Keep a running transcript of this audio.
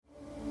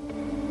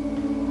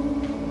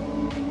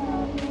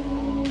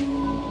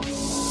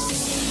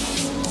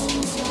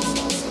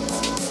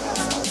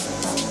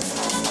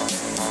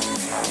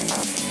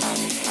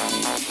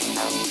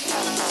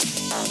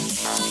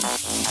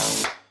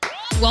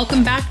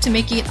Welcome back to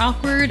Making It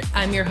Awkward.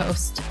 I'm your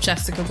host,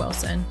 Jessica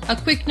Wilson. A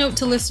quick note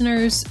to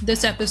listeners,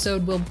 this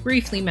episode will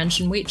briefly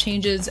mention weight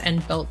changes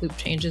and belt loop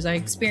changes I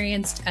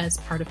experienced as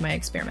part of my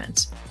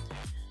experiment.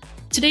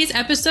 Today's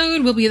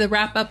episode will be the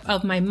wrap-up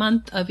of my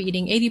month of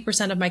eating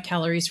 80% of my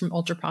calories from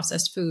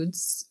ultra-processed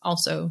foods,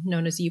 also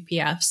known as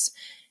UPFs,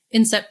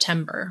 in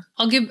September.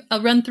 I'll give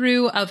a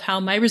run-through of how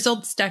my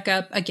results stack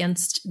up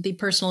against the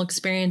personal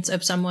experience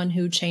of someone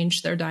who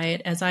changed their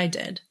diet as I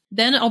did.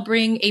 Then I'll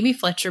bring Amy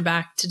Fletcher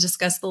back to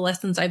discuss the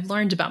lessons I've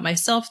learned about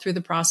myself through the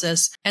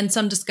process and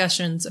some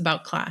discussions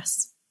about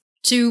class.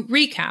 To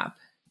recap,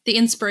 the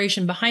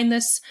inspiration behind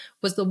this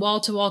was the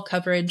wall-to-wall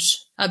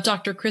coverage of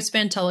Dr. Chris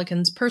Van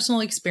Tulleken's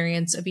personal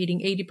experience of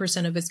eating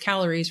 80% of his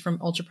calories from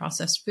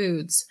ultra-processed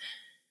foods.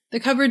 The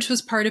coverage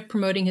was part of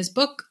promoting his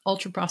book,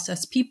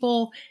 Ultra-Processed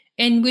People,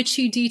 in which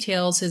he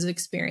details his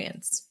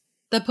experience.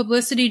 The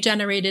publicity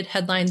generated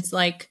headlines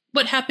like,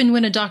 "What happened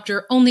when a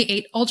doctor only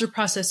ate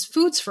ultra-processed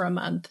foods for a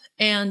month?"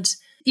 And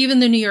even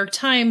the New York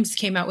Times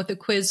came out with a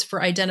quiz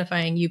for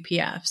identifying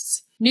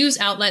UPFs. News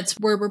outlets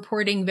were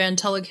reporting Van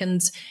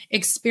Tulleken's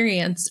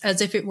experience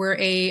as if it were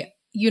a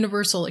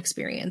universal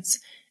experience,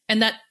 and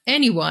that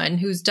anyone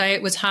whose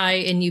diet was high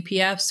in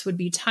UPFs would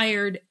be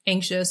tired,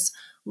 anxious,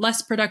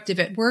 less productive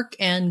at work,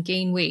 and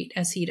gain weight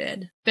as he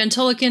did. Van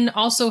Tulleken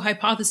also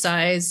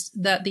hypothesized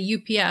that the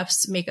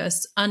UPFs make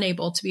us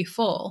unable to be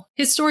full.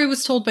 His story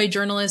was told by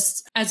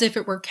journalists as if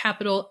it were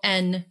capital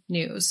N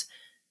news,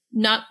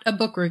 not a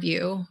book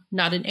review,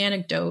 not an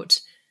anecdote,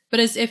 but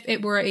as if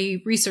it were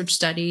a research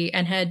study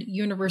and had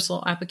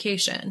universal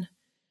application.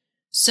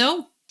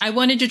 So I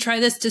wanted to try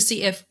this to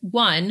see if,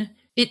 one,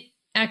 it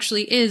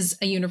actually is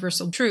a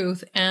universal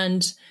truth,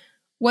 and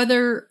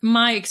whether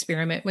my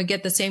experiment would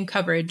get the same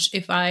coverage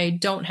if I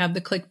don't have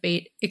the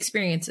clickbait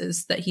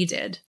experiences that he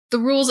did. The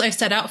rules I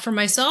set out for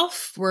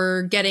myself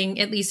were getting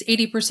at least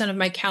 80% of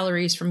my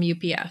calories from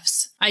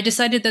UPFs. I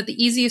decided that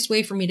the easiest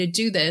way for me to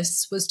do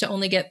this was to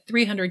only get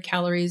 300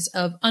 calories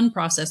of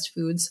unprocessed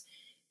foods,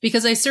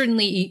 because I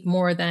certainly eat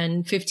more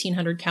than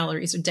 1,500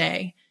 calories a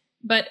day.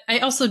 But I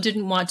also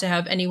didn't want to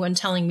have anyone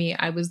telling me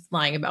I was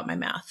lying about my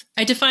math.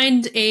 I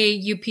defined a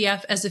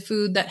UPF as a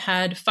food that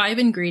had 5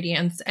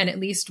 ingredients and at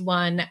least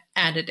 1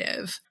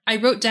 additive. I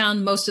wrote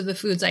down most of the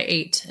foods I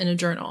ate in a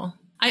journal.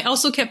 I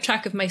also kept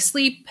track of my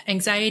sleep,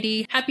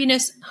 anxiety,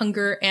 happiness,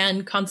 hunger,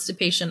 and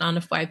constipation on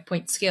a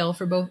 5-point scale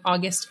for both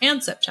August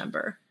and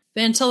September.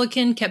 Van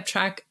Tulleken kept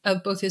track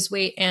of both his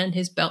weight and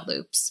his belt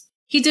loops.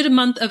 He did a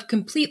month of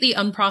completely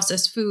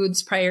unprocessed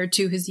foods prior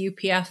to his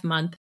UPF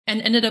month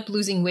and ended up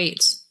losing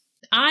weight.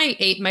 I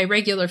ate my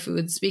regular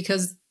foods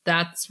because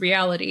that's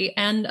reality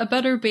and a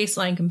better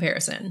baseline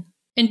comparison.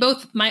 In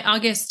both my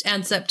August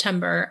and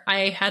September,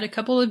 I had a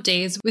couple of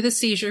days with a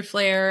seizure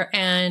flare,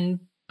 and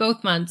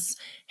both months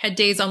had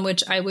days on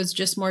which I was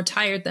just more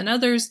tired than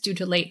others due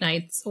to late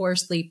nights or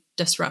sleep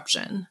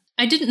disruption.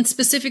 I didn't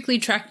specifically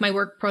track my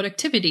work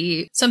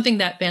productivity, something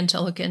that Van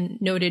Tulleken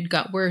noted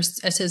got worse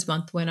as his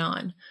month went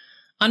on.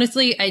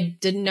 Honestly, I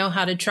didn't know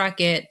how to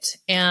track it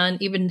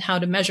and even how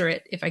to measure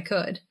it if I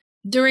could.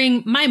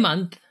 During my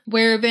month,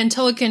 where Van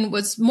Tulleken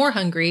was more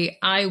hungry,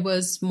 I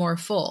was more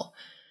full.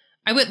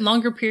 I went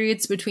longer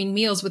periods between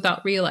meals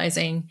without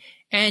realizing,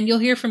 and you'll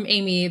hear from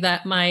Amy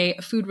that my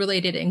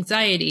food-related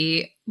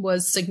anxiety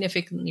was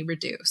significantly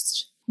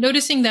reduced.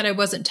 Noticing that I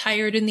wasn't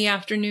tired in the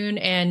afternoon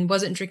and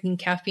wasn't drinking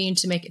caffeine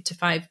to make it to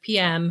 5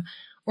 p.m.,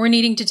 or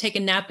needing to take a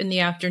nap in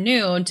the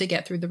afternoon to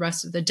get through the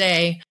rest of the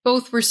day,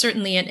 both were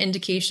certainly an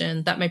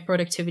indication that my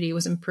productivity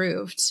was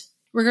improved.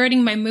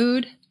 Regarding my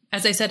mood,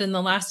 as I said in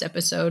the last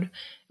episode,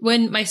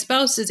 when my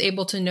spouse is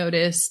able to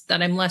notice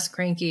that I'm less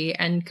cranky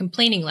and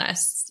complaining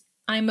less,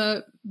 I'm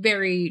a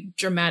very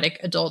dramatic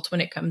adult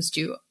when it comes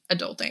to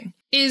adulting,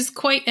 is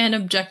quite an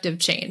objective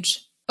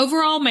change.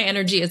 Overall, my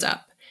energy is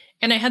up,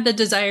 and I had the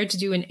desire to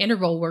do an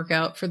interval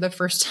workout for the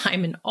first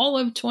time in all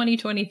of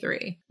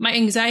 2023. My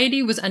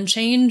anxiety was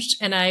unchanged,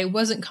 and I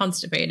wasn't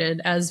constipated,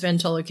 as Van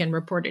Tulleken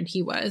reported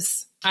he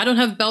was. I don't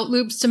have belt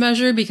loops to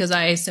measure because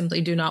I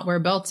simply do not wear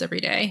belts every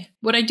day.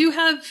 What I do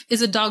have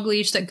is a dog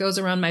leash that goes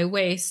around my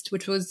waist,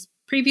 which was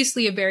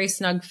previously a very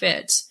snug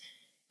fit.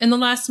 In the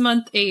last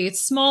month, a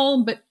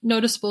small but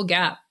noticeable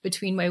gap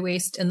between my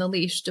waist and the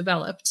leash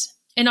developed.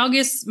 In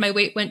August, my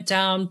weight went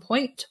down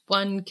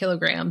 0.1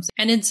 kilograms,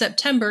 and in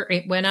September,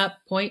 it went up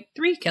 0.3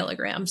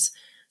 kilograms.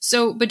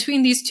 So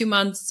between these 2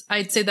 months,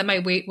 I'd say that my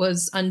weight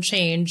was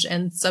unchanged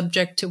and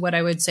subject to what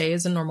I would say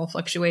is a normal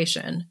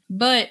fluctuation.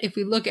 But if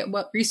we look at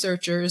what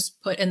researchers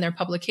put in their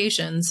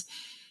publications,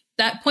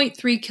 that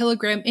 0.3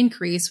 kilogram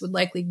increase would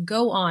likely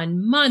go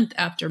on month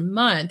after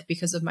month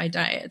because of my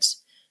diet.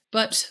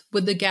 But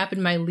would the gap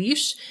in my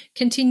leash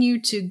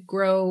continue to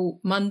grow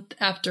month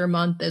after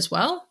month as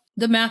well?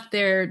 The math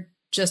there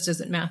just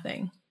isn't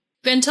mathing.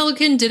 Van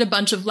Tulleken did a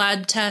bunch of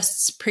lab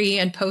tests pre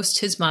and post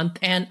his month,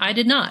 and I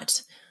did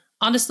not.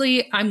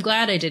 Honestly, I'm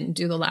glad I didn't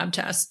do the lab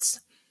tests.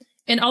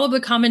 In all of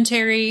the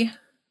commentary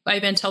by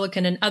Van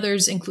Tulleken and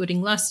others,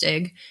 including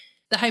Lustig,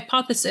 the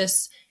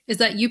hypothesis is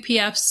that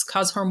UPFs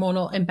cause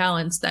hormonal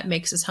imbalance that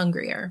makes us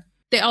hungrier.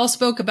 They all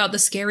spoke about the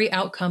scary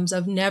outcomes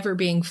of never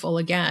being full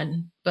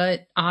again,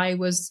 but I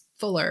was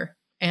fuller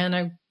and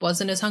I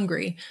wasn't as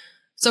hungry.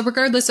 So,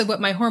 regardless of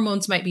what my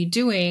hormones might be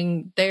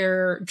doing,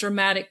 their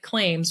dramatic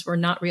claims were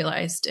not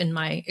realized in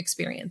my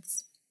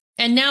experience.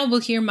 And now we'll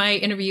hear my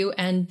interview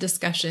and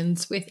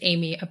discussions with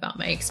Amy about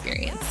my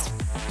experience.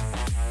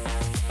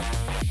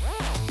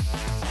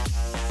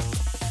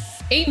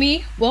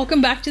 Amy,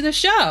 welcome back to the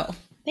show.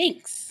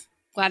 Thanks.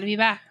 Glad to be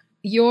back.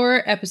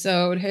 Your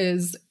episode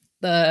has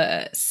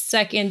the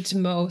second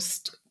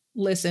most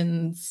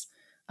listens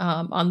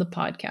on the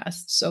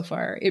podcast so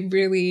far. It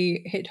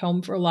really hit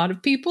home for a lot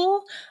of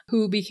people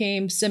who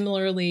became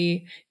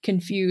similarly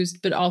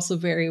confused, but also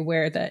very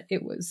aware that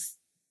it was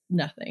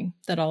nothing,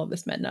 that all of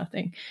this meant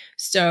nothing.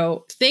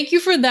 So thank you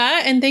for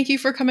that. And thank you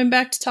for coming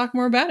back to talk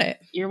more about it.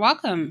 You're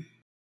welcome.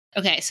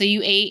 Okay, so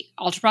you ate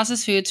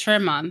ultra-processed foods for a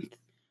month.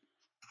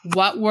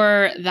 What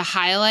were the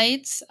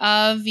highlights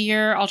of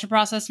your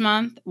ultra-processed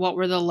month? What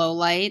were the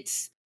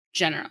lowlights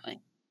generally?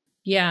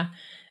 Yeah.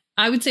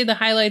 I would say the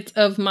highlights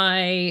of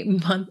my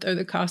month are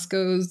the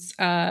Costco's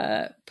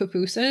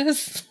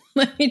pupusas.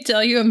 Let me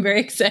tell you, I'm very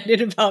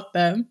excited about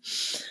them.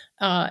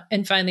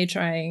 And finally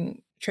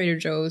trying Trader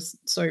Joe's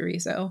soy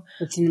riso.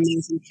 It's an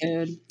amazing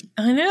food.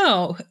 I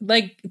know.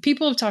 Like,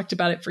 people have talked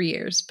about it for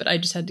years, but I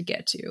just had to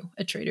get to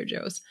a Trader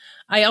Joe's.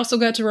 I also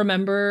got to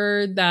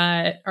remember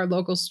that our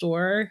local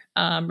store,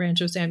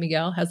 Rancho San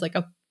Miguel, has like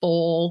a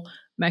full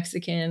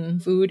Mexican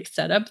food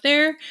setup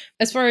there.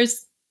 As far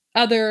as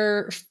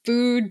other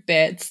food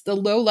bits, the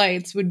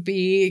lowlights would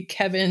be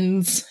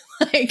Kevin's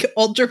like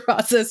ultra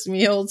processed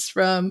meals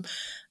from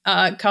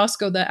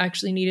Costco that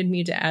actually needed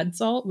me to add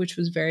salt, which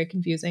was very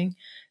confusing.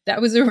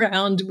 That was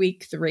around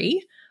week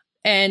 3.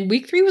 And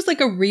week 3 was like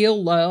a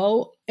real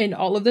low in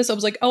all of this. I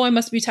was like, oh, I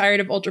must be tired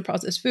of ultra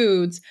processed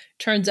foods.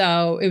 Turns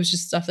out it was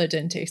just stuff that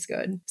didn't taste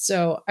good.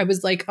 So I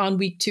was like on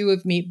week 2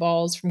 of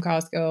meatballs from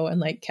Costco and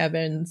like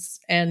Kevin's.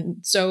 And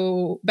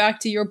so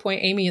back to your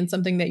point, Amy, and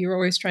something that you're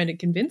always trying to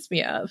convince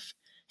me of.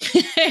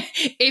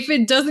 If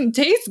it doesn't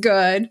taste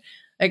good,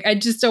 like I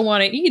just don't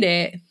want to eat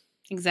it.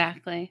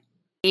 Exactly.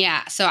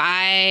 Yeah. So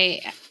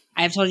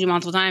I've told you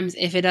multiple times,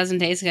 if it doesn't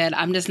taste good,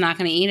 I'm just not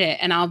going to eat it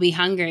and I'll be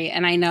hungry.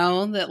 And I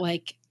know that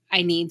like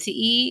I need to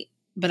eat,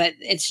 but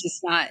it's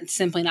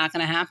simply not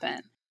going to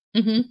happen.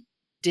 Mm-hmm.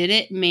 Did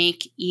it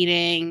make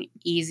eating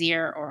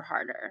easier or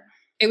harder?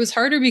 It was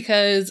harder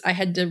because I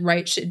had to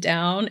write shit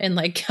down and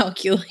like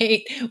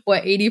calculate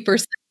what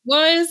 80%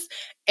 was.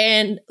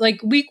 And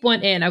like week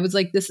 1 in, I was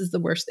like, this is the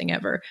worst thing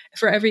ever.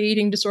 For every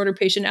eating disorder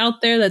patient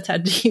out there that's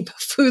had to keep a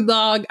food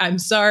log, I'm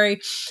sorry.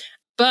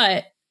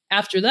 But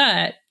after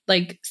that,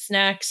 like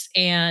snacks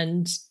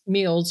and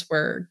meals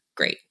were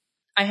great.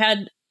 I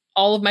had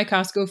all of my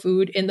Costco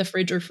food in the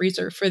fridge or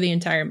freezer for the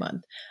entire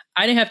month.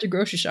 I didn't have to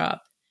grocery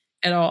shop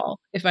at all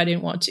if I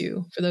didn't want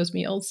to for those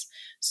meals.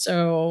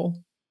 So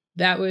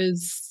that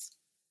was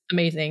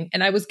amazing.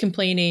 And I was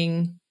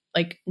complaining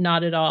like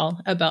not at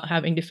all about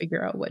having to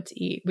figure out what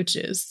to eat, which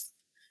is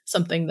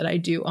something that I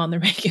do on the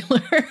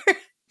regular.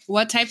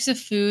 What types of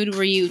food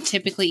were you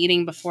typically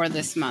eating before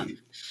this month?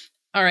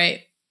 All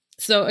right.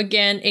 So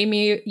again,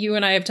 Amy, you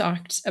and I have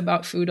talked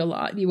about food a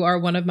lot. You are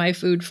one of my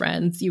food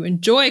friends. You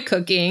enjoy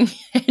cooking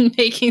and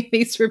making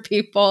these for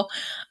people.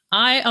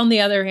 I, on the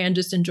other hand,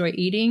 just enjoy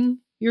eating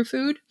your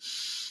food.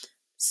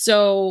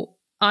 So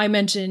I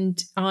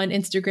mentioned on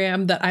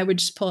Instagram that I would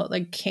just pull out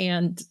like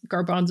canned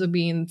garbanzo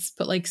beans,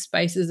 put like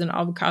spices and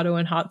avocado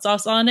and hot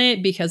sauce on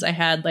it because I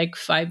had like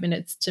 5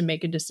 minutes to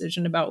make a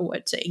decision about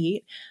what to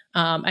eat.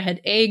 I had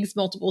eggs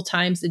multiple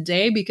times a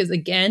day because,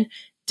 again,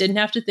 didn't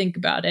have to think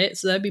about it.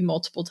 So that'd be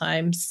multiple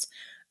times.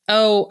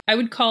 Oh, I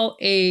would call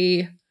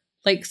a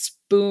like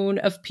spoon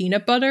of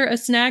peanut butter a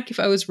snack if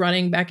I was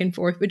running back and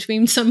forth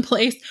between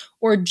someplace,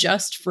 or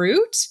just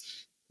fruit.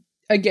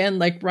 Again,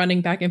 like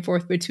running back and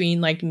forth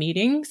between like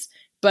meetings.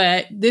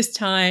 But this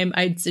time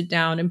I'd sit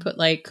down and put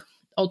like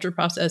ultra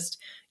processed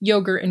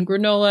yogurt and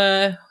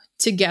granola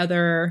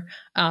together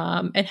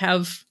and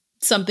have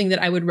something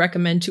that I would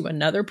recommend to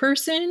another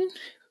person.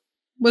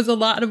 Was a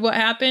lot of what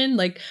happened.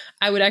 Like,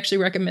 I would actually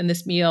recommend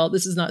this meal.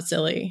 This is not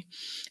silly.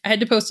 I had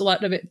to post a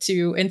lot of it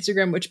to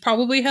Instagram, which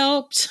probably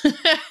helped.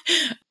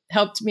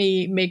 Helped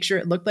me make sure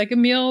it looked like a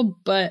meal,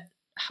 but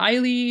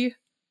highly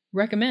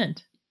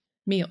recommend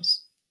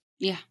meals.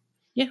 Yeah.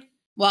 Yeah.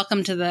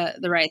 Welcome to the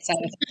right side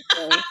of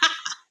the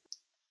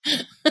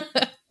story.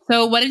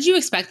 So what did you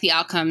expect the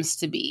outcomes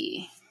to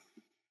be?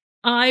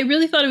 I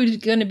really thought it was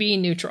going to be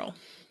neutral.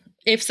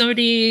 If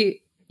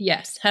somebody,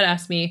 had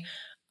asked me,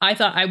 I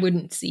thought I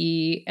wouldn't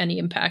see any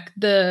impact.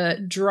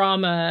 The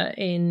drama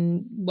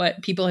in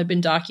what people had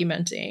been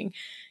documenting,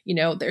 you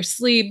know, their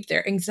sleep,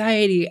 their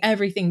anxiety,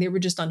 everything, they were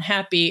just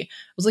unhappy. I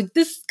was like,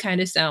 this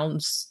kind of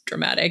sounds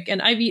dramatic.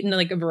 And I've eaten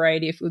like a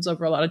variety of foods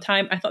over a lot of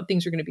time. I thought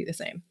things were going to be the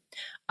same.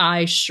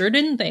 I sure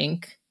didn't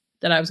think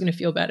that I was going to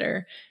feel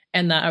better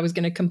and that I was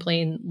going to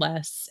complain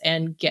less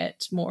and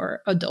get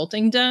more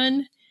adulting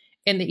done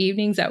in the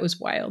evenings. That was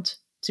wild.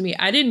 to me.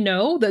 I didn't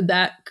know that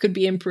that could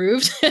be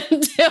improved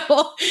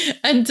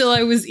until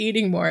I was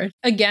eating more.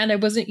 Again, I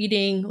wasn't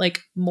eating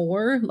like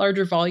more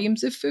larger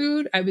volumes of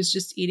food. I was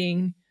just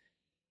eating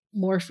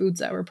more foods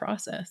that were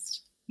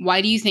processed.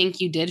 Why do you think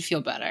you did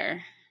feel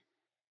better?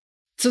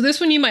 So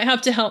this one you might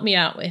have to help me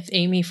out with,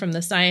 Amy, from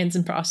the science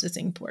and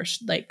processing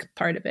portion, like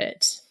part of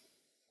it.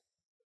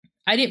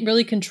 I didn't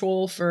really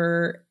control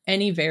for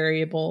any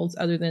variables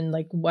other than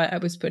like what I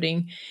was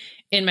putting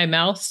in my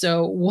mouth.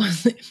 So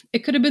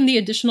it could have been the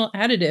additional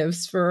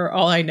additives for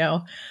all I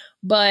know.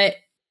 But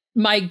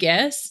my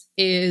guess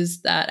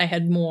is that I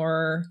had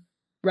more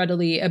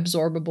readily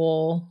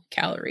absorbable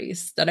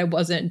calories, that I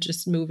wasn't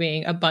just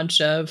moving a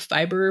bunch of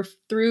fiber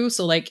through.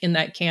 So like in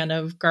that can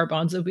of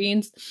garbanzo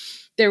beans,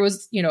 there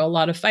was, a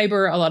lot of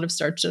fiber, a lot of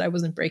starch that I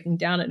wasn't breaking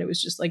down, and it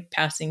was just like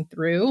passing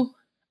through.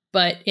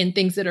 But in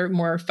things that are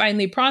more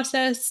finely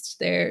processed,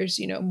 there's,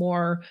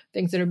 more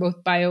things that are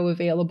both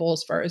bioavailable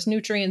as far as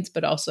nutrients,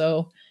 but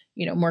also,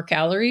 more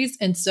calories.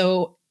 And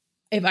so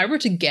if I were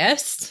to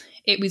guess,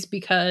 it was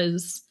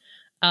because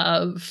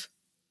of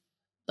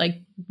like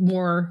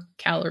more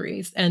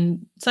calories.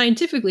 And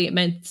scientifically, it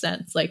made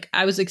sense. Like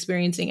I was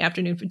experiencing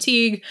afternoon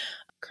fatigue,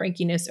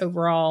 crankiness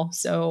overall.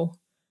 So,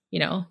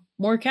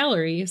 more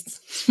calories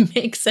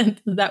makes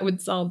sense that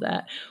would solve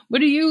that. What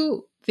do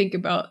you think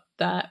about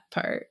that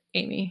part,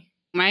 Amy?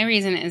 My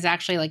reason is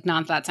actually like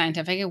not that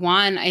scientific.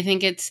 One, I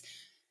think it's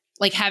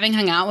like having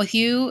hung out with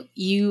you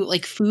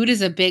like food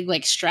is a big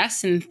like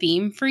stress and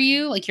theme for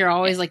you. Like you're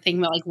always like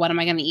thinking about like, what am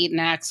I going to eat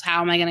next?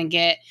 How am I going to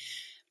get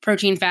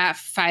protein, fat,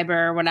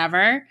 fiber,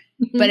 whatever.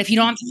 Mm-hmm. But if you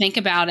don't have to think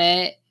about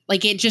it,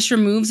 like it just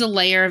removes a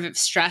layer of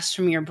stress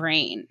from your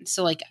brain.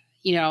 So like,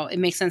 it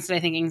makes sense that I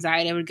think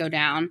anxiety would go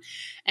down.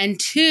 And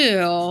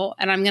two,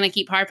 and I'm going to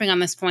keep harping on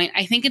this point,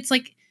 I think it's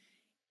like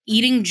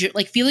eating,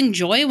 like feeling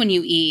joy when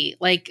you eat,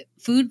 like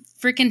food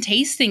freaking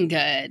tasting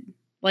good.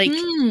 Like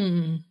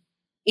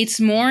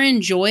it's more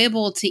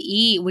enjoyable to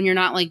eat when you're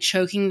not like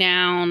choking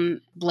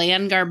down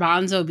bland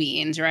garbanzo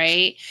beans,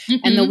 right?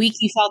 Mm-hmm. And the week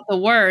you felt the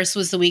worst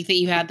was the week that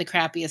you had the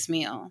crappiest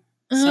meal.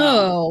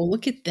 Oh,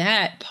 look at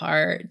that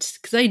part.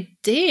 Because I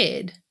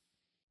did.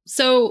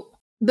 So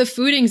the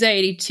food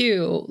anxiety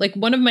too, like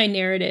one of my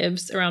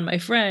narratives around my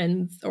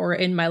friends or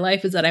in my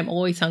life is that I'm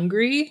always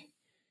hungry.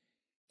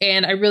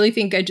 And I really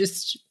think I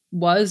just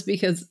was,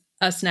 because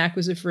a snack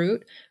was a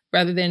fruit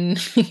rather than,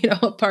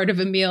 a part of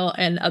a meal,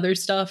 and other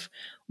stuff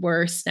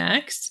were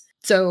snacks.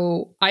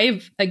 So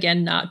I've,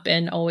 again, not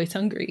been always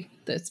hungry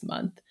this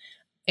month,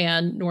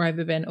 and nor have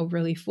I been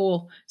overly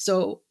full.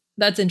 So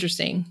that's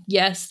interesting.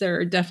 Yes,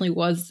 there definitely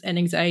was an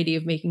anxiety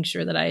of making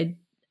sure that I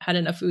had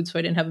enough food so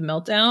I didn't have a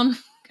meltdown,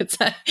 because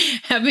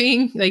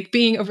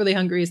being overly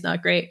hungry is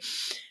not great.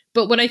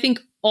 But what I think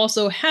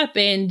also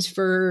happened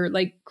for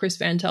like Chris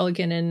Van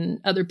Teliken and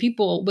other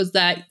people was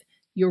that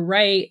you're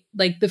right.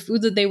 Like the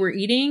foods that they were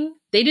eating,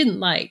 they didn't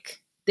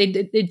like.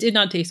 It did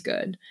not taste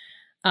good.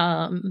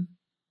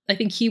 I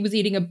think he was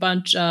eating a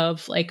bunch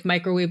of like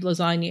microwave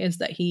lasagnas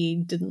that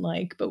he didn't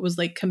like, but was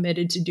like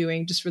committed to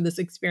doing just for this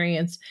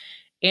experience.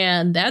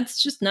 And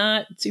that's just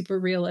not super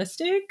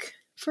realistic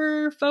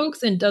for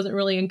folks, and doesn't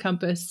really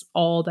encompass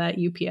all that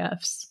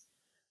UPFs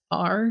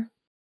are.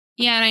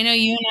 Yeah, and I know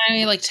you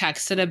and I like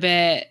texted a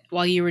bit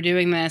while you were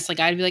doing this. Like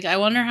I'd be like, I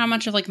wonder how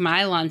much of like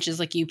my lunch is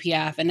like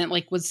UPF, and it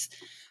like was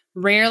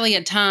rarely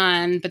a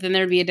ton. But then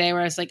there'd be a day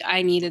where I was like,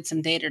 I needed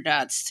some tater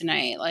dots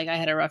tonight. Like I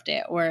had a rough day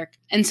at work,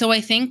 and so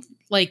I think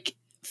like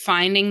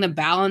finding the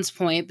balance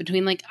point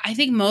between like, I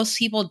think most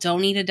people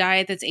don't eat a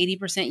diet that's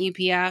 80%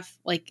 UPF.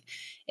 Like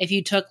if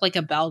you took like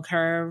a bell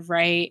curve,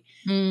 right?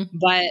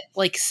 But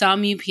like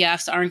some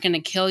UPFs aren't going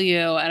to kill you,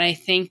 and I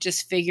think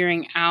just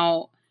figuring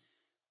out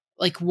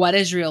like what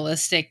is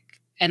realistic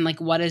and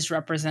like what is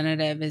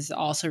representative is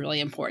also really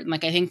important.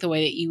 Like I think the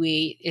way that you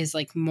eat is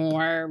like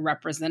more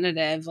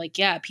representative. Like,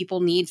 yeah, people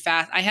need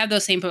fast. I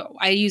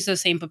use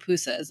those same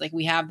pupusas. Like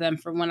we have them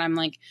for when I'm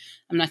like,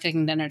 I'm not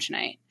cooking dinner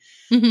tonight.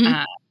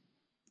 Mm-hmm.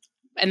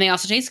 And they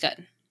also taste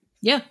good.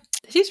 Yeah.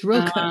 They taste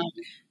real good.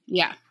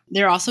 Yeah.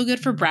 They're also good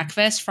for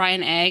breakfast. Fry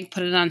an egg,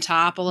 put it on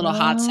top, a little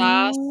hot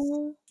sauce.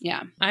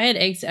 Yeah. I had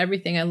eggs to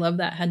everything. I love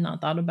that. Had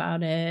not thought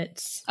about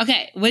it.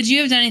 Okay. Would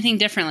you have done anything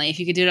differently if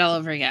you could do it all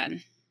over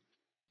again?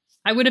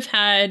 I would have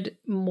had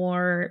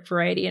more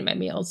variety in my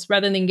meals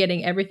rather than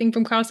getting everything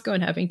from Costco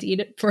and having to eat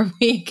it for a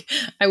week.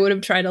 I would have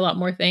tried a lot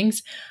more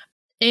things.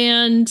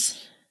 And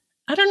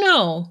I don't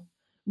know.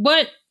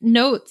 What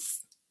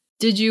notes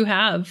did you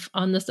have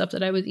on the stuff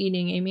that I was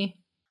eating, Amy?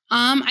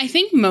 I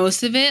think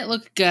most of it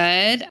looked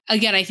good.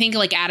 Again, I think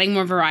like adding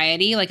more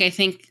variety, like I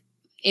think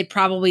it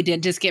probably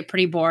did just get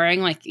pretty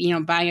boring. Like,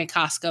 buying a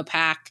Costco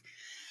pack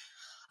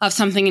of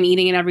something and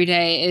eating it every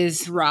day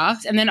is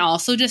rough. And then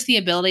also just the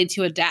ability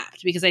to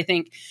adapt, because I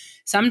think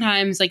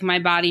sometimes like my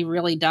body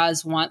really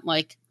does want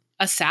like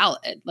a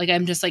salad. Like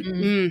I'm just like,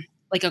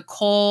 like a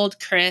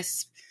cold,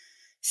 crisp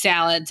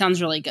salad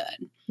sounds really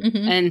good.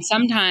 Mm-hmm. And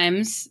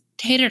sometimes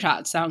tater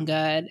tots sound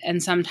good.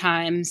 And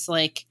sometimes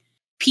like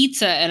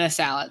pizza and a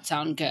salad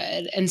sound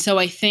good. And so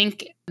I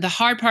think the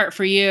hard part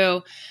for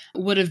you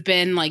would have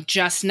been like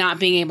just not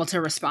being able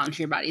to respond to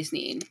your body's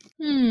need.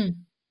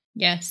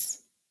 Yes.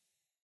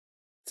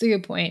 It's a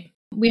good point.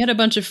 We had a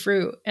bunch of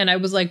fruit and I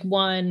was like,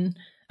 one,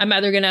 I'm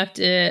either going to have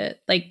to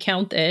like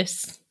count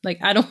this. Like,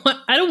 I don't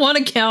want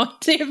to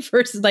count it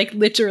versus like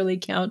literally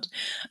count.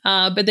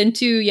 But then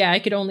two, yeah, I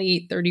could only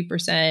eat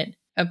 30%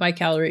 of my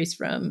calories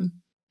from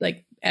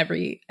like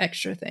every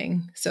extra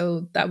thing.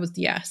 So that was,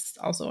 yes,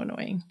 also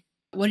annoying.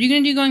 What are you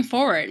going to do going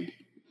forward?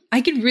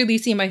 I could really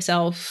see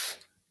myself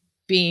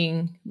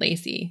being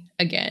lazy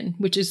again,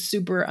 which is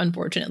super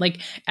unfortunate. Like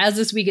as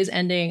this week is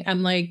ending,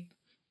 I'm like,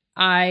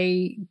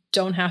 I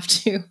don't have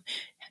to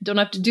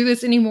do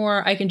this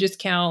anymore. I can just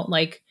count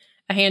like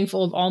a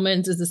handful of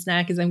almonds as a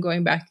snack as I'm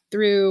going back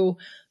through.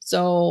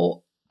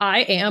 So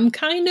I am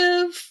kind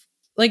of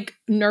like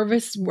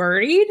nervous,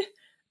 worried,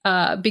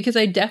 because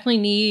I definitely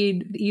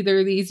need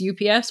either these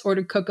UPFs or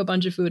to cook a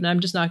bunch of food. And I'm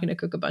just not going to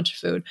cook a bunch of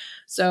food.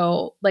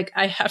 So like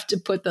I have to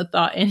put the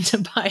thought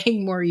into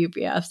buying more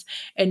UPFs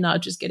and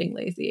not just getting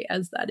lazy,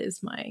 as that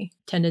is my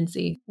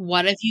tendency.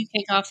 What if you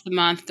kick off the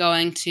month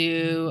going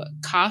to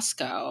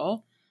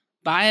Costco,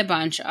 buy a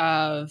bunch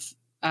of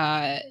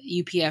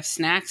UPF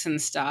snacks and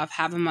stuff,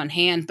 have them on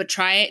hand, but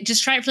try it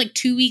for like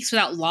 2 weeks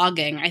without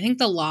logging. I think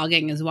the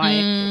logging is why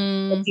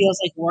it feels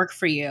like work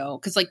for you.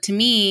 Because like to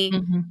me,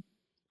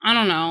 I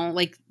don't know,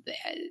 like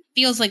it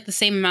feels like the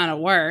same amount of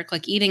work.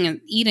 Like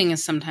eating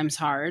is sometimes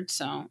hard.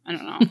 So I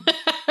don't know.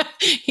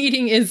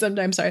 Eating is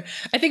sometimes hard.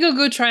 I think I'll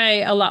go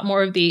try a lot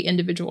more of the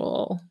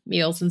individual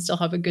meals and still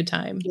have a good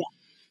time. Yeah.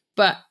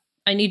 But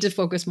I need to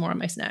focus more on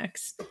my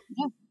snacks.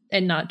 Yeah.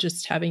 And not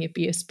just having it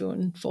be a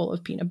spoonful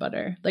of peanut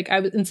butter. Like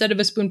instead of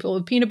a spoonful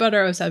of peanut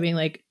butter, I was having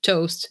like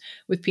toast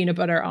with peanut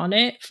butter on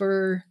it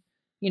for,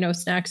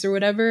 snacks or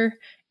whatever,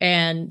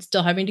 and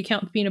still having to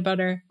count the peanut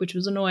butter, which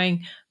was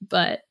annoying.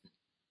 But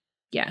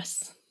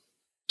yes,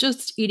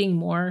 just eating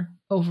more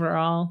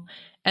overall.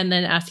 And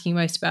then asking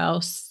my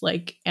spouse,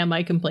 like, am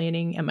I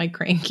complaining? Am I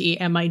cranky?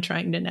 Am I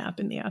trying to nap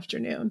in the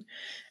afternoon?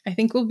 I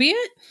think will be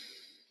it.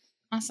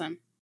 Awesome.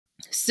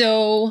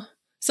 So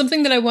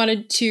something that I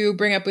wanted to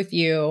bring up with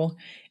you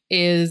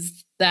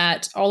is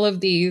that all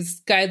of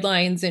these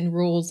guidelines and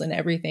rules and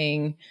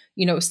everything,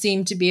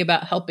 seem to be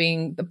about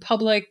helping the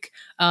public.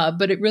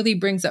 But it really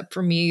brings up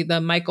for me the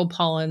Michael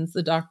Pollans,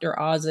 the Dr.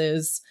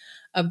 Oz's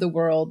of the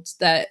world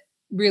that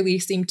really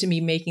seem to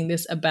be making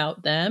this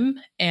about them,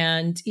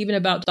 and even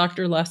about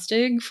Dr.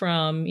 Lustig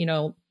from,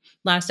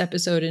 last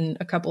episode and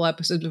a couple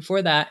episodes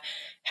before that,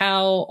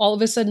 how all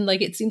of a sudden,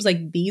 like, it seems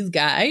like these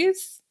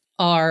guys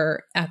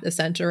are at the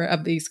center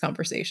of these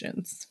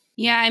conversations.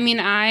 Yeah, I mean,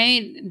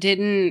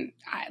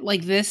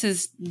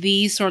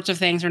 these sorts of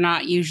things are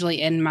not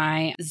usually in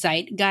my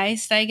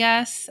zeitgeist, I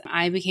guess.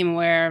 I became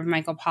aware of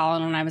Michael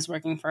Pollan when I was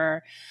working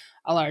for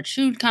a large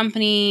food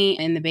company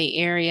in the Bay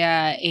Area,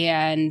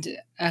 and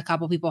a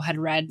couple people had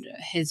read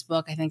his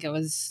book. I think it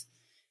was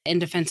In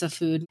Defense of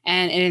Food,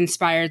 and it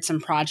inspired some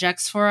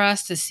projects for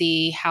us to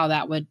see how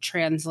that would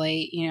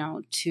translate,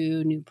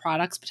 to new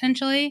products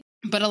potentially.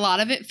 But a lot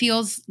of it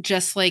feels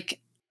just like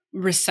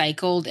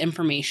recycled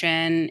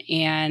information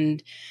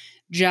and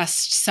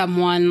just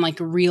someone like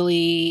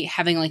really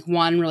having like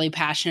one really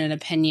passionate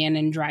opinion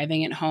and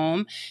driving it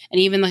home.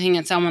 And even looking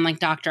at someone like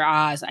Dr.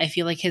 Oz, I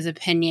feel like his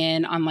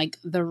opinion on like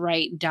the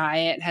right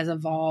diet has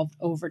evolved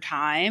over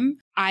time.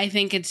 I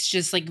think it's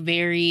just like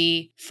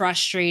very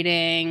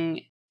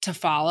frustrating to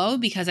follow,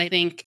 because I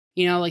think,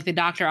 like the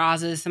Dr.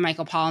 Oz's, the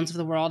Michael Pollans of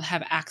the world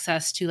have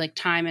access to like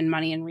time and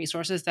money and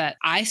resources that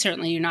I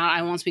certainly do not.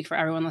 I won't speak for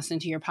everyone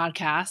listening to your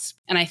podcast.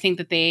 And I think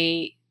that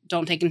they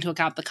don't take into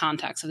account the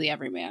context of the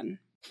everyman.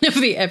 Of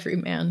the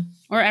everyman.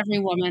 Or every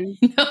woman.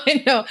 No,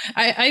 I know.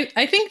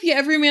 I think the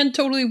everyman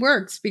totally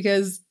works,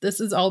 because this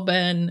has all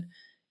been,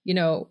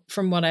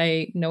 from what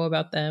I know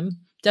about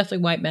them,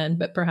 definitely white men,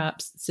 but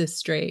perhaps cis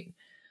straight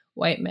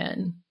white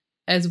men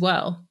as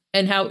well.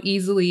 And how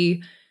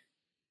easily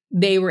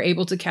they were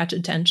able to catch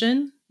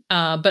attention,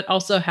 but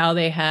also how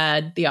they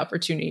had the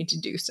opportunity to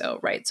do so,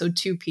 right? So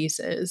two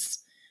pieces.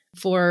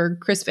 For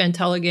Chris Van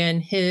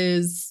Tellegen,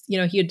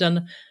 he had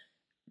done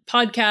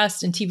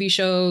podcasts and TV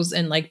shows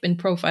and like been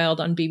profiled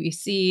on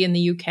BBC in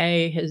the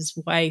UK. His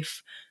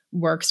wife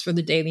works for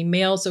the Daily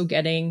Mail, so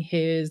getting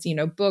his,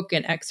 book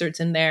and excerpts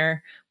in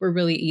there were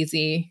really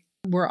easy.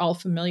 We're all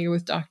familiar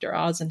with Dr.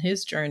 Oz and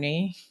his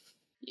journey.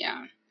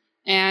 Yeah.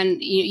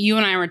 And you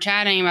and I were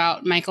chatting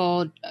about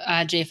Michael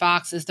J.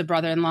 Fox is the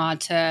brother-in-law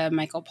to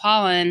Michael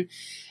Pollan.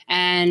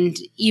 And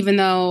even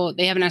though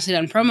they haven't actually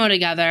done promo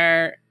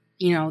together,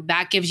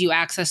 that gives you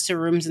access to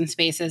rooms and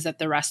spaces that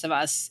the rest of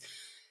us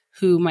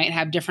who might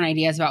have different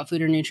ideas about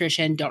food or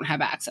nutrition don't have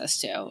access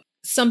to.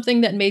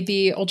 Something that made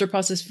the ultra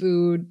processed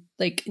food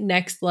like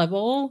next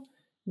level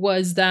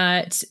was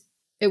that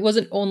it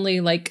wasn't only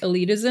like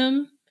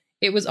elitism.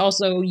 It was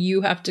also, you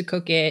have to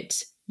cook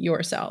it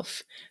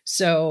yourself.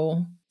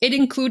 So it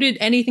included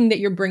anything that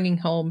you're bringing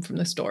home from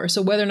the store.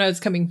 So whether or not it's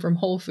coming from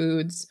Whole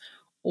Foods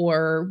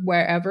or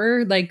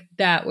wherever, like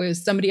that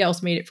was somebody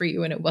else made it for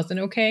you and it wasn't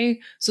okay.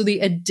 So the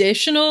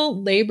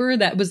additional labor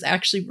that was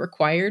actually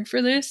required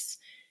for this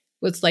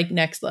was like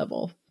next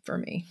level for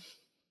me.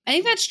 I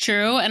think that's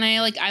true. And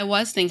I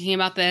was thinking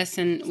about this,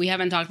 and we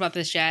haven't talked about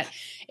this yet.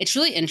 It's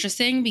really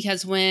interesting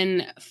because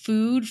when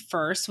food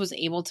first was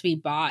able to be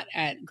bought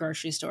at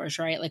grocery stores,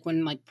 right? Like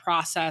when like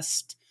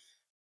processed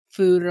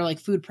food or like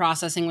food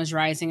processing was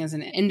rising as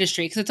an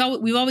industry, because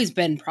we've always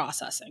been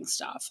processing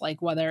stuff,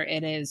 like whether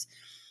it is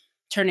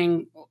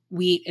turning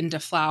wheat into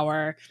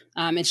flour,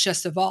 it's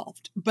just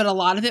evolved. But a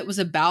lot of it was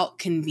about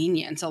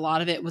convenience. A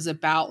lot of it was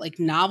about like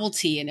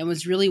novelty, and it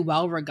was really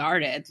well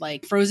regarded.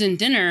 Like frozen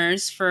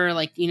dinners for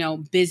like, you know,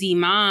 busy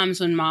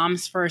moms when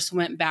moms first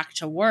went back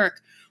to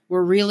work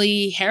were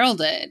really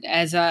heralded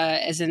as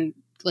an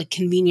like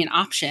convenient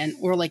option.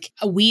 Or like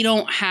we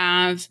don't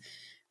have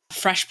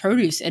fresh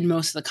produce in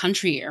most of the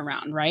country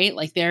around, right?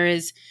 Like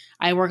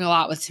I work a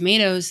lot with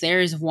tomatoes.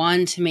 There is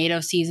one tomato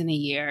season a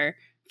year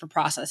for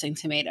processing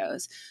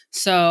tomatoes.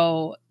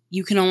 So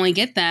you can only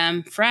get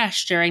them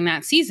fresh during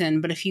that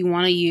season. But if you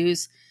want to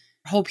use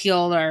whole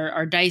peeled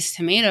or diced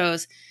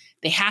tomatoes,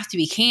 they have to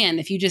be canned.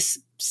 If you just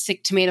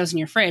stick tomatoes in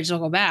your fridge, they'll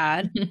go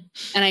bad.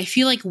 And I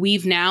feel like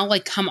we've now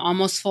like come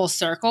almost full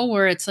circle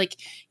where it's like,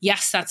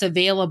 yes, that's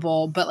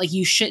available, but like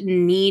you shouldn't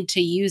need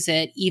to use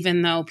it,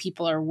 even though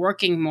people are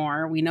working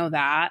more. We know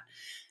that.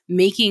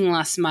 Making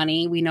less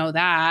money. We know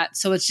that.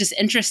 So it's just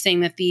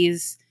interesting that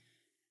these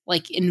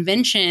like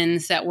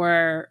inventions that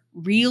were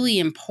really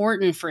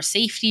important for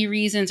safety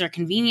reasons or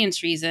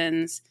convenience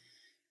reasons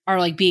are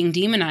like being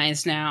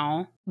demonized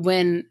now,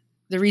 when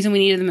the reason we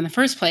needed them in the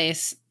first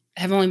place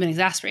have only been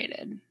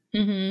exacerbated.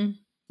 Mm-hmm.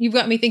 You've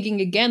got me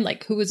thinking again,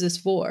 like, who is this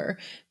for?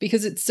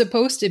 Because it's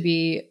supposed to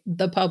be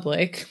the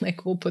public,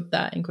 like we'll put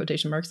that in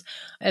quotation marks.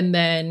 And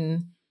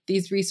then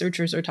these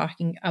researchers are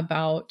talking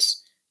about,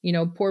 you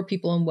know, poor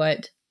people and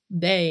what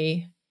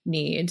they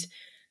need.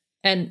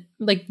 And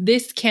like,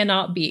 this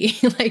cannot be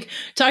like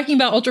talking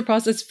about ultra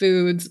processed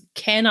foods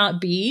cannot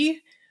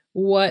be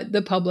what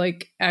the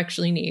public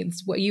actually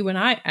needs, what you and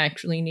I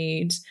actually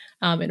need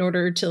in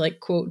order to like,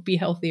 quote, be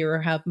healthy or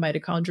have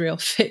mitochondrial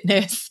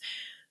fitness.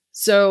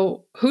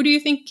 So who do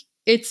you think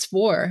it's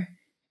for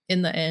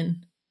in the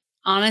end?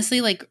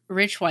 Honestly, like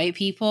rich white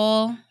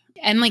people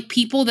and like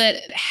people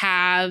that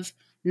have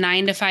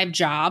 9-to-5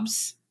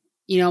 jobs,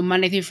 you know,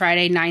 Monday through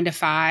Friday, 9 to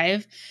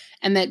 5,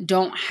 and that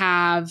don't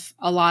have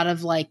a lot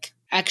of like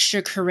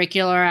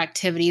extracurricular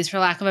activities, for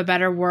lack of a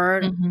better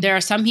word. Mm-hmm. There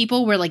are some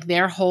people where like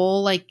their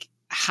whole like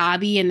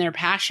hobby and their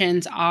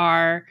passions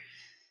are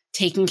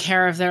taking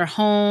care of their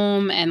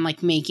home and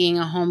like making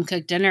a home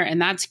cooked dinner.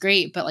 And that's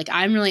great. But like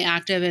I'm really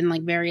active in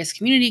like various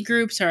community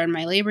groups or in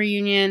my labor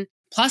union,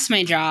 plus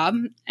my job.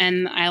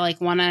 And I like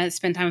want to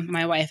spend time with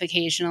my wife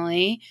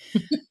occasionally.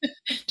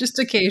 Just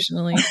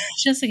occasionally.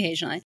 Just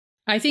occasionally.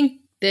 I think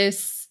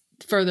this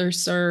further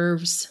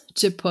serves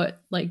to put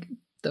like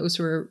those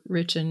who are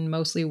rich and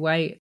mostly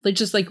white, like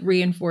just like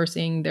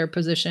reinforcing their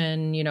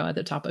position, you know, at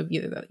the top of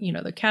either the, you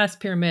know, the caste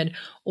pyramid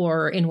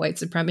or in white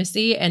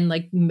supremacy, and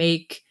like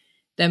make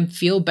them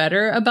feel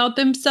better about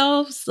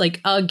themselves,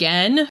 like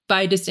again,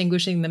 by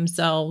distinguishing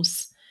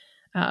themselves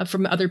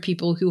from other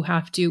people who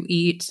have to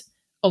eat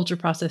ultra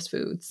processed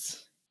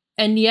foods.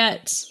 And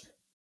yet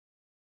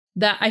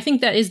that I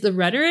think that is the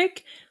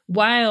rhetoric,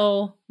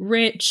 while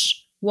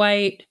rich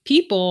white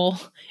people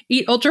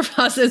eat ultra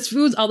processed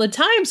foods all the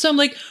time. So I'm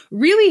like,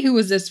 really, who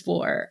is this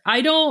for?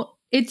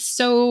 It's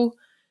so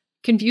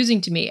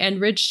confusing to me.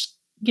 And rich,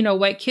 you know,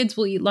 white kids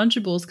will eat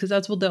Lunchables because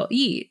that's what they'll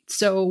eat.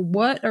 So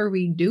what are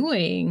we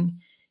doing?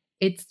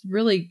 It's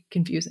really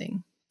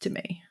confusing to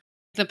me.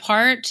 The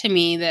part to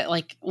me that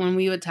like when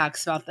we would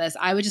text about this,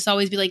 I would just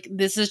always be like,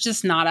 this is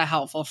just not a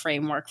helpful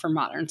framework for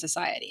modern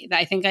society.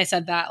 I think I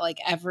said that like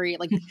at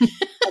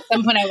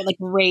some point I would like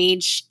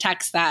rage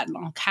text that in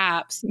all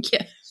caps.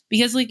 Yeah.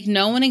 Because like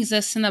no one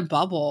exists in a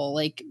bubble.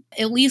 Like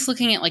at least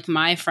looking at like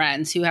my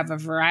friends who have a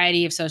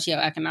variety of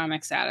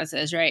socioeconomic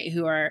statuses, right?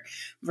 Who are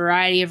a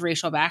variety of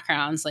racial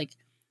backgrounds, like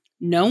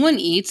no one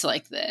eats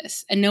like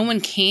this and no one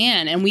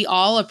can. And we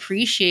all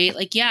appreciate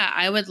like, yeah,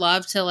 I would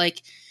love to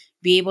like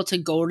be able to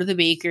go to the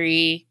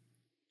bakery,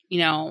 you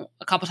know,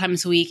 a couple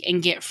times a week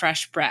and get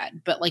fresh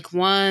bread. But like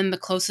the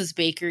closest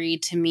bakery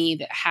to me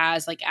that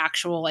has like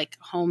actual like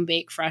home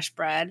baked fresh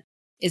bread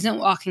isn't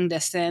walking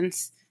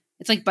distance.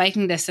 It's like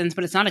biking distance,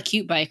 but it's not a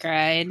cute bike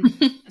ride.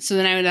 So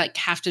then I would like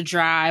have to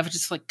drive, which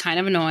is like kind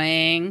of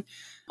annoying.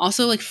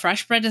 Also, like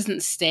fresh bread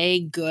doesn't stay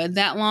good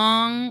that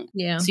long.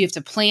 Yeah. So you have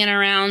to plan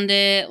around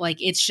it.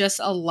 Like it's just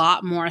a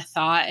lot more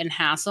thought and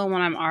hassle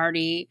when I'm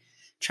already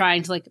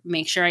trying to like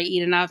make sure I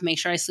eat enough, make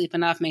sure I sleep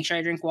enough, make sure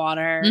I drink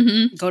water,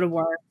 go to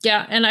work.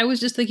 Yeah. And I was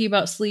just thinking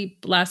about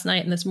sleep last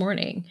night and this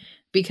morning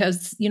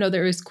because, you know,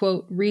 there is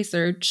quote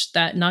research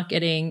that not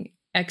getting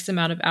X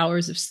amount of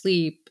hours of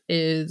sleep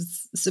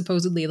is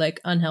supposedly like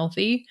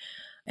unhealthy.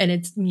 And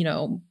it's, you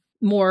know,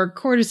 more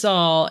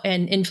cortisol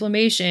and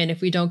inflammation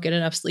if we don't get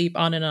enough sleep,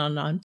 on and on and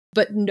on.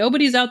 But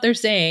nobody's out there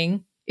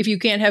saying if you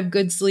can't have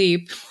good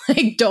sleep,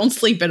 like don't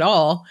sleep at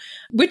all,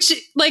 which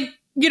like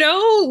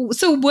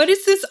So what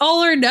is this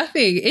all or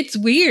nothing? It's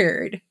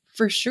weird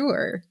for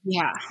sure.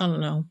 Yeah. I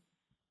don't know.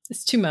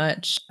 It's too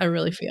much. I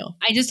really feel.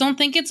 I just don't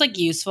think it's like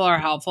useful or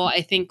helpful.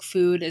 I think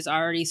food is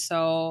already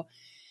so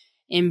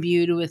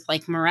imbued with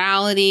like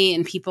morality,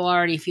 and people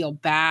already feel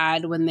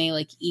bad when they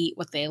like eat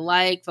what they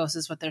like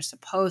versus what they're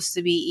supposed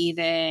to be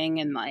eating.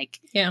 And like,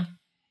 yeah,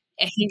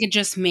 I think it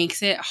just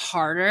makes it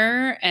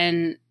harder.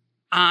 And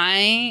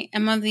I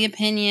am of the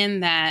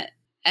opinion that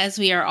as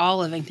we are all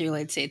living through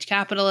late stage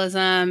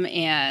capitalism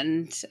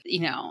and,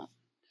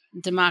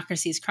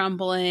 democracy's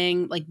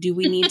crumbling, like, do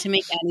we need to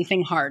make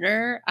anything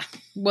harder?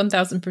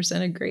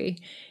 1000% agree.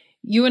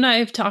 You and I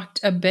have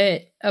talked a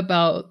bit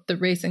about the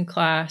race and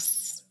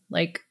class,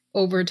 like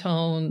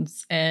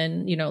overtones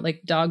and,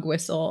 like dog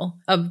whistle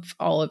of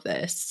all of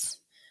this.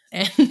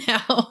 And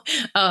now,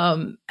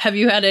 have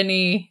you had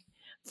any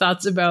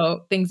thoughts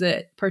about things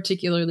that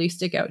particularly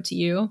stick out to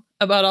you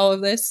about all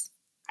of this?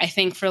 I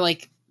think for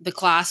like the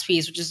class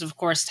piece, which is of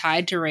course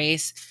tied to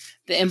race,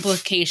 the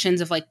implications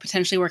of like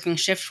potentially working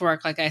shift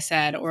work, like I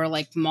said, or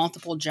like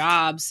multiple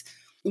jobs,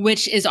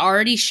 which is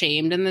already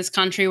shamed in this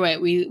country. Right?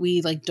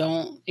 We like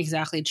don't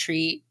exactly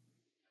treat,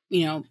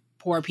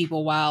 poor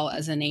people well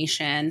as a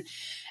nation.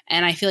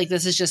 And I feel like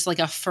this is just like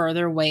a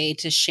further way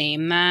to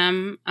shame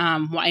them.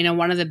 I know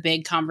one of the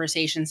big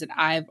conversations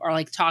or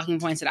like talking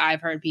points that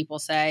I've heard people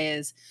say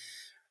is,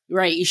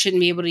 right, you shouldn't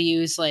be able to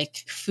use like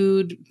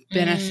food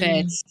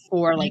benefits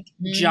for like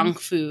junk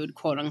food,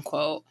 quote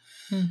unquote.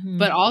 Mm-hmm.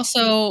 But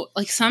also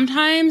like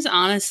sometimes,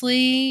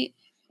 honestly,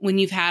 when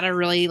you've had a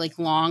really like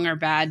long or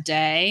bad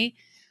day,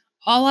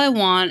 all I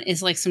want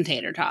is like some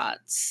tater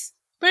tots.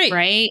 Right.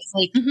 Right?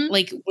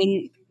 Like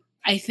when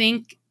I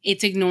think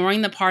it's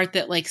ignoring the part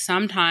that like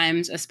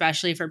sometimes,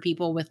 especially for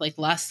people with like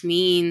less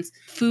means,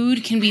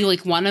 food can be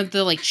like one of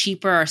the like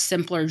cheaper or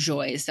simpler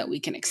joys that we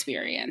can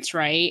experience,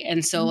 right?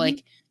 And so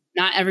like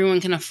not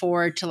everyone can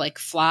afford to like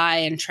fly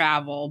and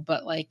travel,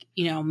 but like,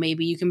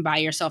 maybe you can buy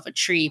yourself a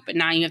treat, but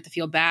now you have to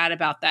feel bad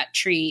about that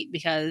treat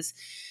because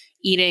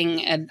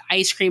eating an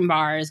ice cream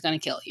bar is going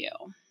to kill you.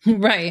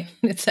 Right.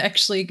 It's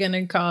actually going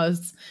to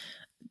cause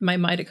my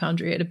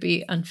mitochondria to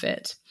be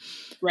unfit.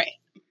 Right.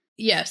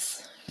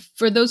 Yes.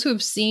 For those who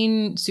have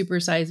seen Super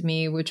Size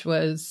Me, which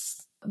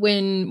was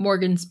when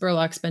Morgan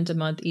Spurlock spent a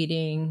month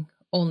eating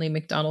only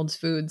McDonald's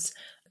foods,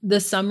 the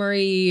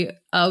summary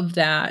of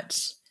that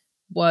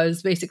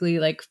was basically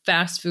like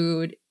fast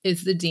food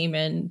is the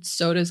demon.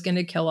 Soda's going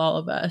to kill all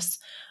of us.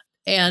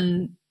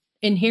 And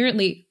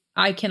inherently,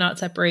 I cannot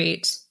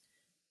separate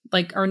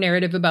like our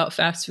narrative about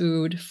fast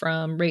food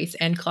from race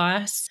and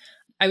class.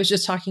 I was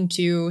just talking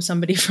to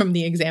somebody from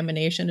The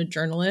Examination, a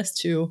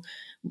journalist who,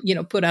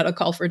 put out a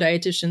call for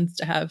dietitians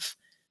to have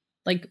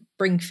like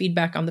bring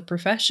feedback on the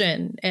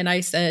profession. And I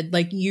said,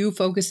 like, you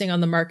focusing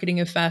on the marketing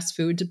of fast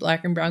food to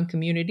Black and brown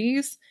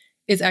communities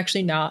is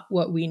actually not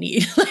what we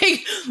need.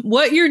 Like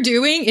what you're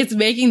doing is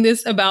making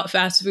this about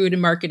fast food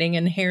and marketing,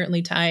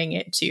 inherently tying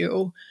it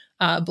to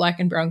Black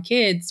and brown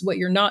kids. What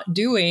you're not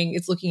doing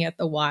is looking at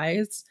the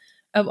whys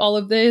of all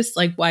of this.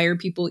 Like, why are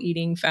people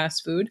eating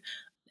fast food?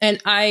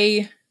 And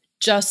I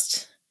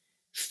just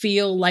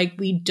feel like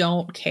we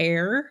don't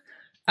care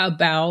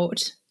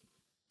about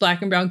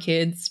Black and brown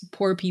kids,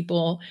 poor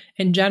people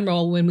in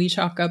general, when we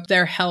chalk up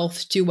their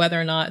health to whether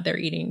or not they're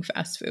eating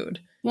fast food.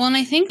 Well, and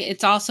I think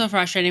it's also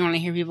frustrating when I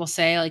hear people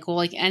say like, well,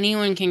 like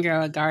anyone can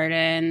grow a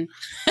garden.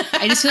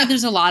 I just feel like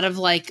there's a lot of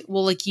like,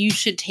 well, like you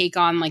should take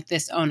on like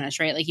this onus,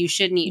 right? Like you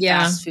shouldn't eat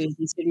fast food.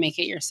 You should make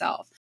it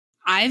yourself.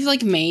 I've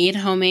like made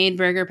homemade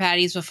burger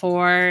patties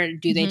before.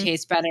 Do they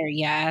taste better?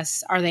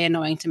 Yes. Are they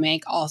annoying to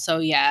make? Also,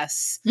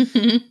 yes.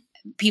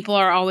 People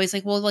are always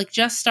like, well, like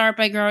just start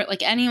by growing,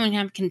 like anyone can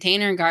have a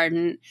container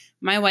garden.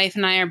 My wife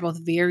and I are both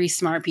very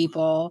smart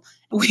people.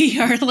 We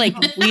are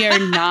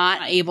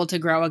not able to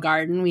grow a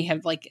garden. We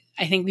have like,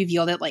 I think we've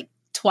yielded like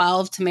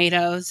 12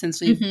 tomatoes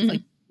since we've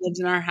like lived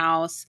in our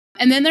house.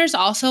 And then there's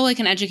also like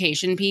an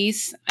education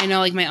piece. I know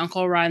like my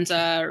uncle runs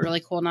a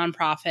really cool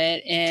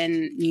nonprofit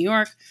in New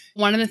York.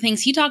 One of the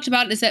things he talked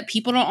about is that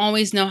people don't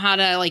always know how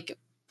to like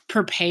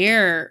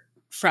prepare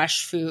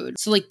fresh food.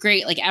 So like,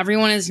 great. Like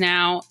everyone is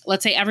now,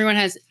 let's say everyone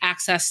has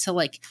access to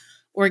like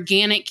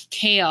organic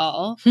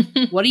kale.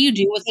 What do you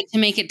do with it to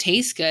make it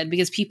taste good?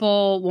 Because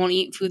people won't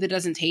eat food that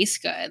doesn't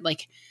taste good.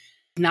 Like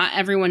not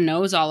everyone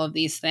knows all of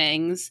these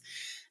things.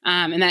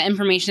 And that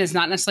information is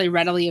not necessarily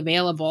readily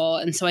available.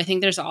 And so I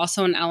think there's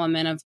also an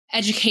element of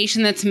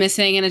education that's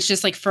missing. And it's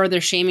just like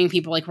further shaming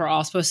people. Like we're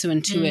all supposed to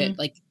intuit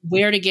like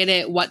where to get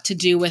it, what to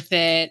do with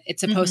it.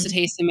 It's supposed to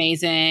taste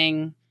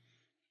amazing.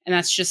 And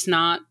that's just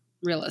not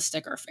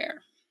realistic or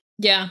fair.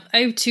 Yeah, I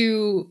have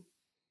 2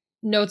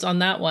 notes on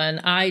that one.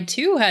 I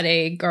too had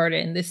a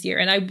garden this year,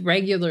 and I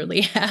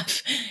regularly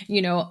have,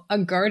 a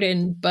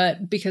garden,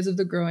 but because of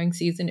the growing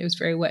season, it was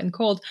very wet and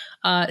cold.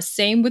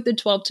 Same with the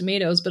 12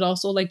 tomatoes, but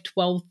also like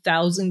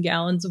 12,000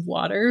 gallons of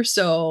water.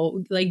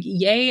 So like,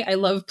 yay, I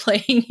love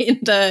playing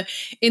in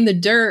the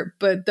dirt,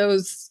 but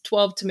those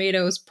 12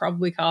 tomatoes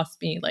probably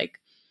cost me like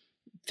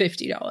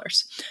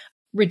 $50.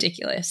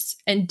 ridiculous.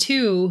 And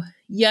two,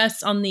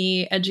 yes, on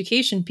the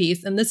education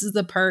piece, and this is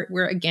the part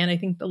where, again, I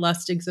think the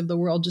Lustigs of the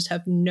world just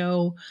have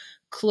no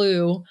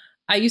clue.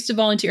 I used to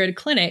volunteer at a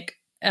clinic,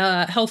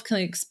 health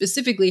clinic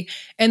specifically,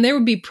 and there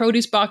would be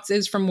produce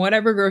boxes from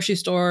whatever grocery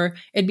store.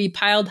 It'd be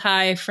piled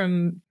high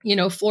from,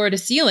 floor to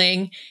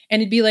ceiling,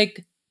 and it'd be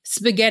like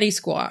spaghetti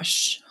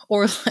squash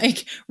or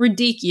like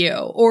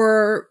radicchio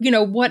or,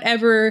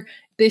 whatever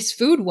this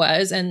food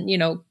was. And,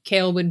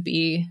 kale would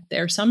be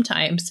there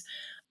sometimes.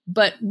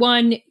 But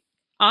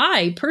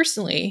I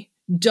personally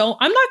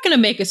I'm not going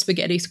to make a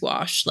spaghetti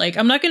squash. Like,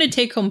 I'm not going to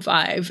take home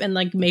 5 and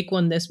like make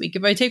one this week.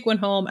 If I take one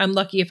home, I'm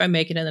lucky if I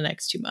make it in the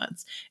next 2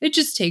 months. It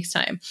just takes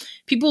time.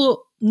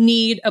 People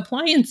need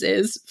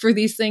appliances for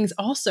these things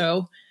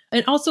also.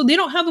 And also, they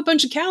don't have a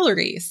bunch of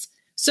calories.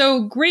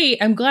 So great.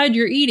 I'm glad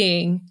you're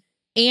eating.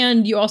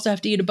 And you also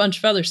have to eat a bunch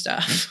of other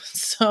stuff.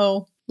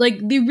 So,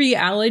 like, the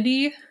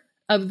reality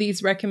of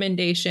these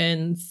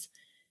recommendations,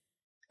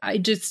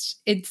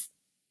 it's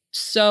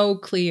so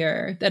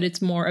clear that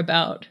it's more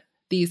about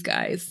these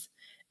guys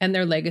and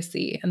their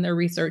legacy and their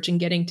research and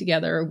getting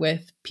together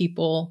with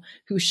people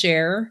who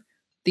share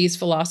these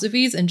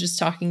philosophies and just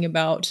talking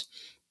about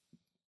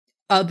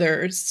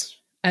others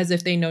as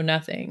if they know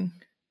nothing.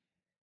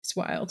 It's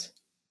wild.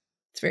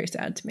 It's very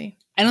sad to me.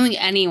 I don't think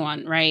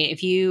anyone, right?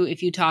 If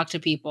you talk to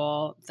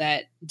people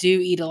that do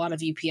eat a lot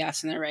of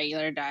UPS in their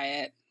regular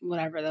diet,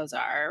 whatever those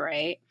are,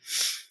 right?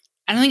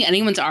 I don't think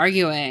anyone's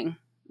arguing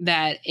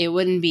that it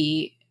wouldn't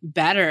be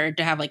better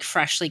to have like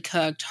freshly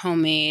cooked,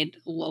 homemade,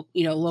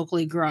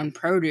 locally grown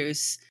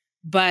produce,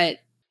 but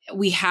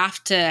we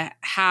have to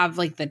have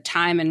like the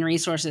time and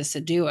resources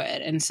to do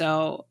it. And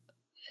so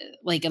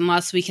like,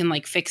 unless we can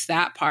like fix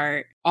that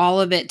part, all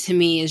of it to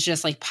me is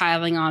just like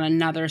piling on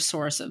another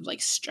source of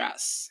like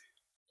stress.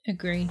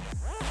 Agree.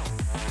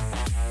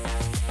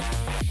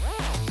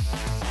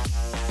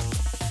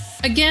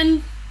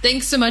 Again,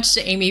 thanks so much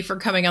to Amy for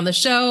coming on the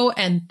show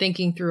and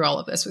thinking through all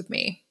of this with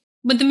me.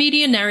 With the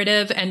media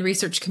narrative and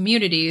research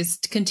communities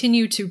to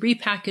continue to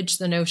repackage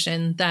the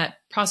notion that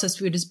processed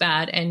food is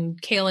bad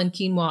and kale and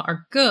quinoa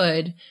are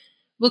good,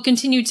 we'll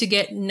continue to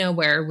get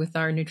nowhere with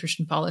our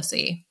nutrition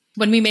policy.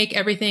 When we make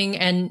everything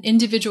an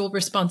individual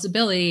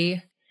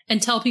responsibility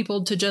and tell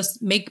people to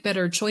just make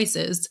better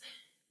choices,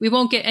 we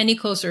won't get any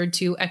closer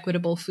to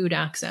equitable food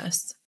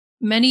access.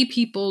 Many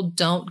people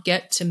don't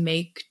get to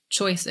make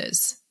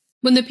choices.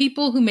 When the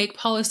people who make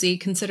policy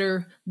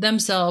consider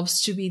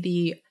themselves to be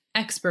the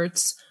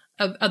experts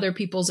of other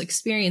people's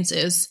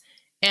experiences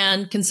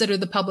and consider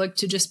the public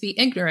to just be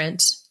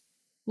ignorant,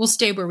 we'll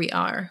stay where we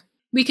are.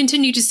 We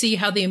continue to see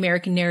how the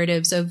American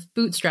narratives of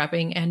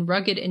bootstrapping and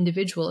rugged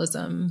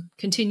individualism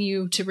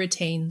continue to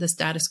retain the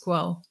status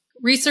quo.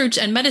 Research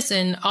and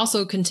medicine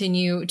also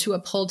continue to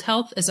uphold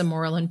health as a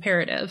moral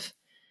imperative.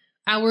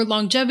 Our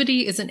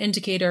longevity is an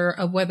indicator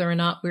of whether or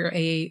not we're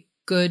a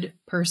good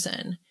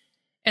person.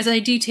 As I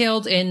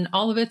detailed in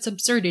all of its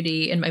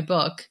absurdity in my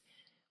book,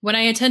 when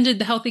I attended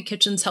the Healthy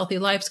Kitchens, Healthy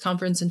Lives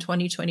conference in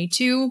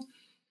 2022,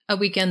 a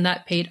weekend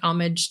that paid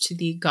homage to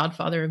the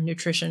godfather of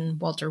nutrition,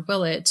 Walter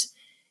Willett,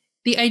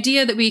 the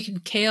idea that we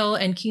could kale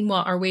and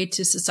quinoa our way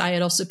to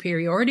societal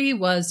superiority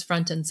was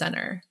front and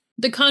center.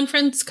 The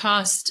conference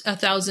cost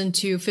 $1,000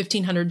 to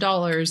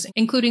 $1,500,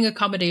 including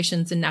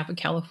accommodations in Napa,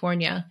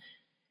 California.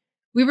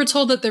 We were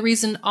told that the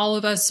reason all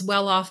of us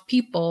well-off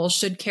people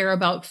should care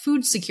about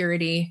food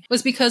security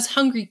was because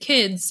hungry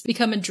kids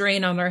become a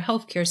drain on our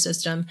healthcare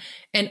system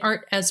and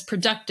aren't as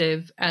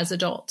productive as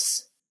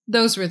adults.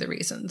 Those were the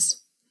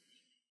reasons.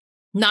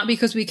 Not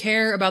because we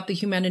care about the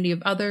humanity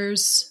of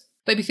others,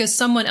 but because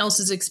someone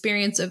else's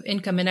experience of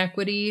income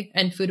inequity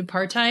and food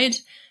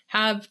apartheid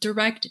have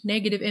direct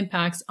negative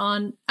impacts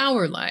on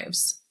our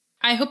lives.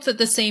 I hope that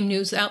the same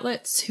news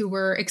outlets who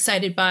were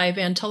excited by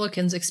Van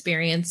Tulleken's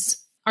experience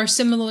are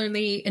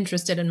similarly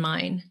interested in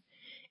mine.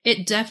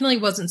 It definitely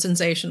wasn't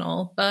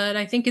sensational, but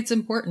I think it's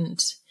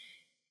important.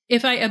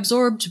 If I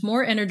absorbed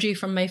more energy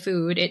from my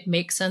food, it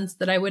makes sense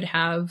that I would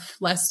have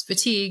less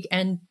fatigue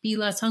and be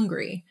less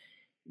hungry.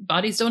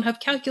 Bodies don't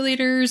have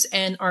calculators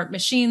and aren't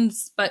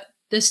machines, but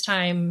this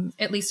time,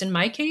 at least in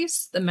my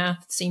case, the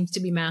math seems to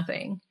be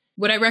mathing.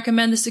 Would I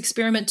recommend this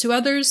experiment to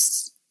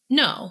others?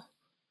 No.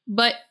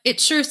 But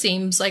it sure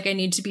seems like I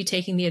need to be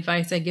taking the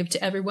advice I give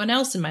to everyone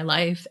else in my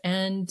life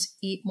and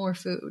eat more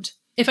food.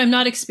 If I'm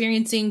not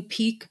experiencing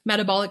peak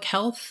metabolic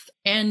health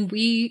and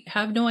we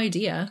have no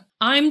idea,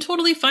 I'm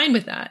totally fine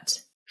with that.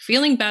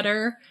 Feeling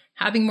better,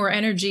 having more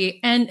energy,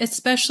 and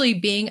especially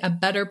being a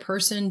better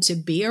person to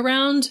be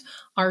around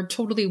are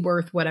totally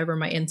worth whatever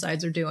my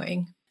insides are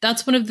doing.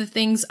 That's one of the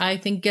things I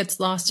think gets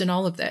lost in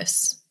all of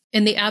this.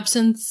 In the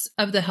absence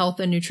of the health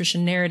and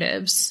nutrition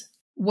narratives,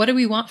 what do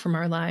we want from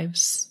our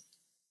lives?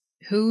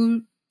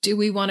 Who do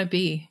we want to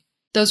be?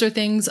 Those are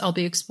things I'll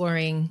be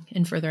exploring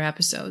in further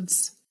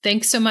episodes.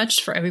 Thanks so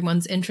much for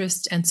everyone's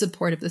interest and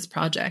support of this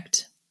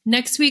project.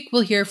 Next week,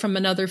 we'll hear from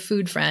another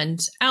food friend,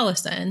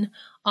 Allison,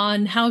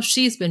 on how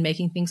she's been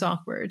making things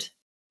awkward.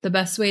 The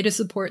best way to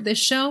support this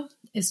show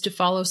is to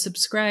follow,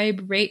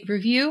 subscribe, rate,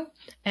 review,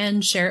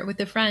 and share it with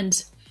a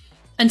friend.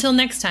 Until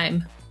next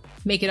time,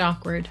 make it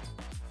awkward.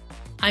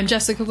 I'm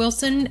Jessica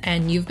Wilson,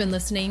 and you've been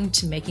listening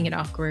to Making It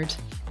Awkward.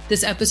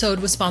 This episode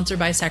was sponsored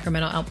by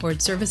Sacramento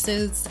Outboard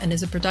Services and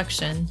is a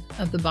production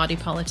of The Body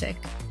Politic.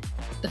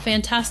 The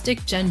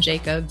fantastic Jen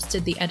Jacobs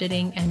did the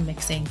editing and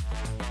mixing.